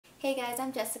Hey guys,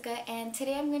 I'm Jessica and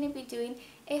today I'm going to be doing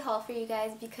a haul for you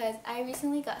guys because I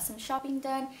recently got some shopping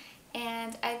done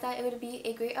and I thought it would be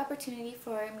a great opportunity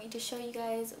for me to show you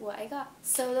guys what I got.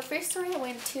 So the first store I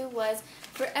went to was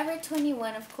Forever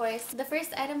 21, of course. The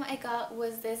first item I got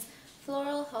was this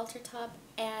floral halter top,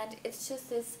 and it's just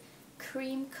this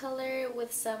cream color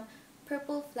with some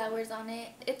purple flowers on it.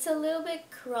 It's a little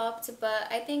bit cropped, but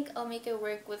I think I'll make it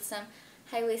work with some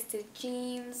high-waisted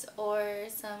jeans or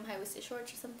some high-waisted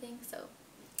shorts or something, so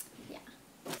yeah.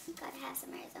 Gotta have some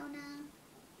Arizona.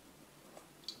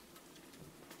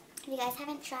 If you guys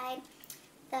haven't tried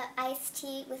the iced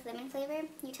tea with lemon flavor,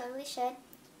 you totally should.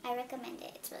 I recommend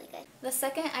it. It's really good. The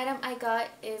second item I got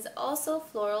is also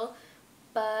floral,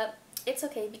 but it's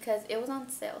okay because it was on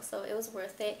sale, so it was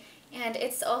worth it. And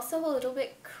it's also a little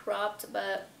bit cropped,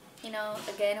 but you know,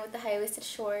 again with the high-waisted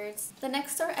shorts. The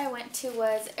next store I went to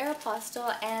was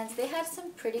Aeropostale, and they had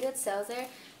some pretty good sales there,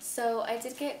 so I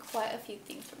did get quite a few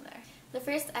things from there. The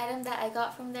first item that I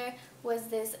got from there was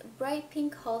this bright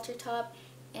pink halter top,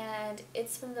 and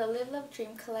it's from the Live Love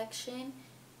Dream collection.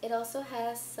 It also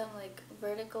has some like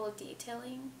vertical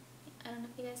detailing. I don't know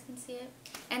if you guys can see it.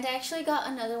 And I actually got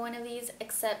another one of these,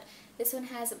 except this one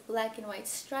has black and white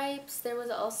stripes. There was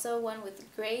also one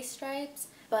with gray stripes,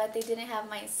 but they didn't have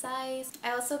my size.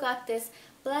 I also got this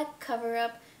black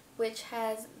cover-up, which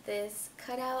has this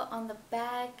cutout on the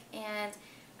back, and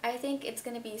I think it's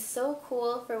going to be so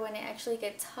cool for when it actually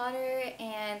gets hotter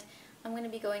and I'm going to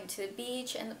be going to the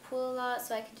beach and the pool a lot,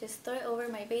 so I can just throw it over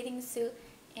my bathing suit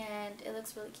and it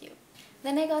looks really cute.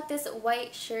 Then I got this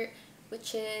white shirt,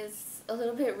 which is a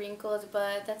little bit wrinkled,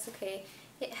 but that's okay.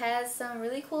 It has some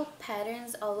really cool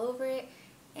patterns all over it,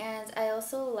 and I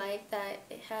also like that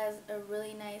it has a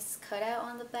really nice cutout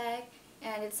on the back,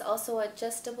 and it's also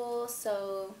adjustable,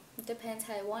 so it depends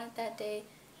how I want it that day,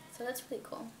 so that's really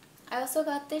cool. I also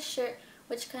got this shirt,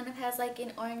 which kind of has like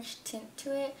an orange tint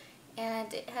to it,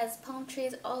 and it has palm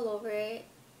trees all over it,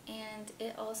 and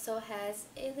it also has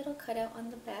a little cutout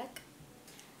on the back.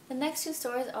 The next two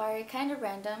stores are kind of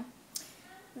random.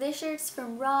 This shirt's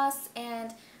from Ross,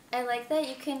 and I like that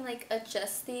you can like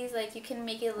adjust these, like you can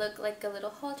make it look like a little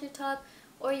halter top,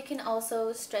 or you can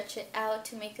also stretch it out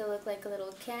to make it look like a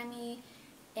little cami.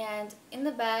 And in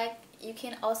the back you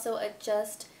can also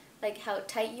adjust like how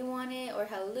tight you want it or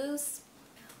how loose.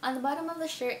 On the bottom of the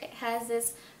shirt it has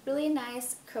this really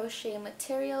nice crochet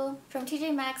material. From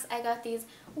TJ Maxx I got these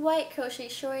white crochet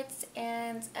shorts,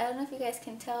 and I don't know if you guys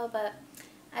can tell, but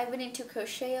I've been into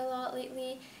crochet a lot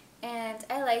lately, and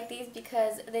I like these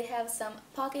because they have some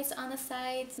pockets on the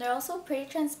sides. They're also pretty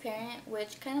transparent,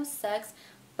 which kind of sucks,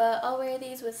 but I'll wear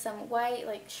these with some white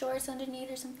like shorts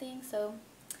underneath or something, so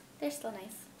they're still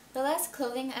nice. The last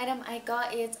clothing item I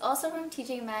got is also from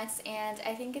TJ Maxx, and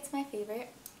I think it's my favorite.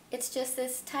 It's just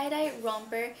this tie-dye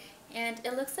romper, and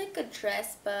it looks like a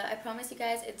dress, but I promise you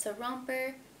guys it's a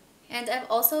romper. And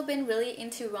I've also been really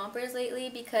into rompers lately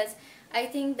because I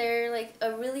think they're like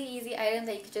a really easy item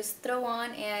that you could just throw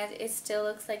on and it still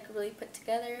looks like really put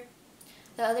together.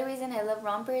 The other reason I love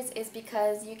rompers is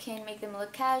because you can make them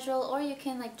look casual, or you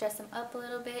can like dress them up a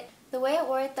little bit. The way I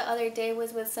wore it the other day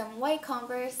was with some white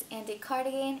Converse and a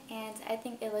cardigan, and I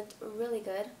think it looked really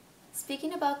good.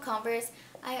 Speaking about Converse,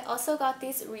 I also got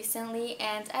these recently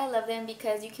and I love them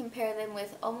because you can pair them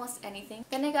with almost anything.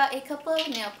 Then I got a couple of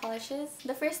nail polishes.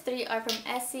 The first three are from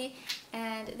Essie,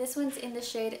 and this one's in the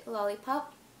shade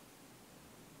Lollipop.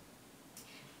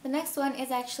 The next one is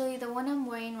actually the one I'm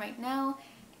wearing right now,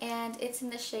 and it's in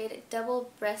the shade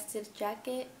Double Breasted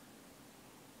Jacket.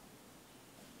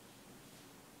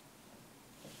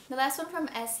 The last one from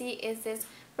Essie is this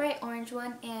bright orange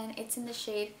one, and it's in the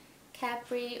shade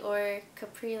Capri or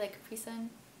Capri, like Capri Sun.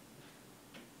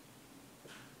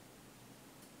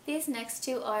 These next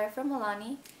two are from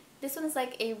Milani. This one's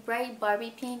like a bright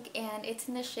Barbie pink, and it's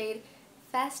in the shade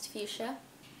Fast Fuchsia.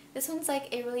 This one's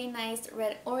like a really nice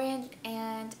red orange,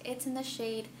 and it's in the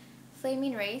shade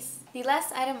Flaming Race. The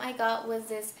last item I got was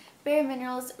this Bare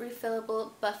Minerals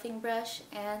refillable buffing brush,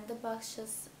 and the box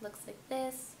just looks like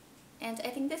this. And I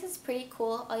think this is pretty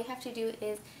cool. All you have to do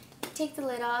is take the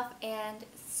lid off and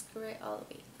screw it all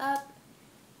the way up.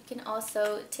 You can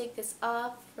also take this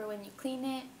off for when you clean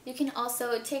it. You can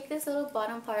also take this little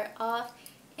bottom part off,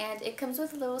 and it comes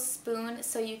with a little spoon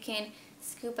so you can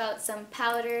scoop out some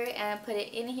powder and put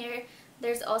it in here.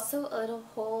 There's also a little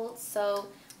hole, so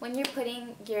when you're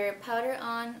putting your powder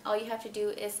on, all you have to do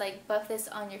is like buff this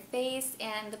on your face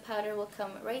and the powder will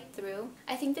come right through.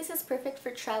 I think this is perfect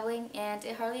for traveling, and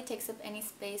it hardly takes up any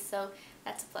space, so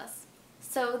that's a plus.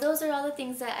 So those are all the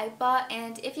things that I bought,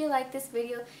 and if you like this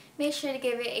video, make sure to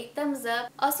give it a thumbs up.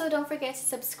 Also, don't forget to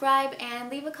subscribe and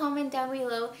leave a comment down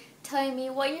below telling me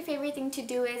what your favorite thing to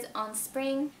do is on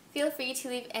spring. Feel free to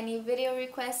leave any video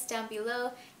requests down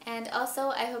below, and also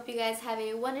I hope you guys have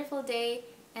a wonderful day,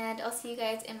 and I'll see you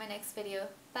guys in my next video.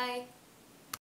 Bye!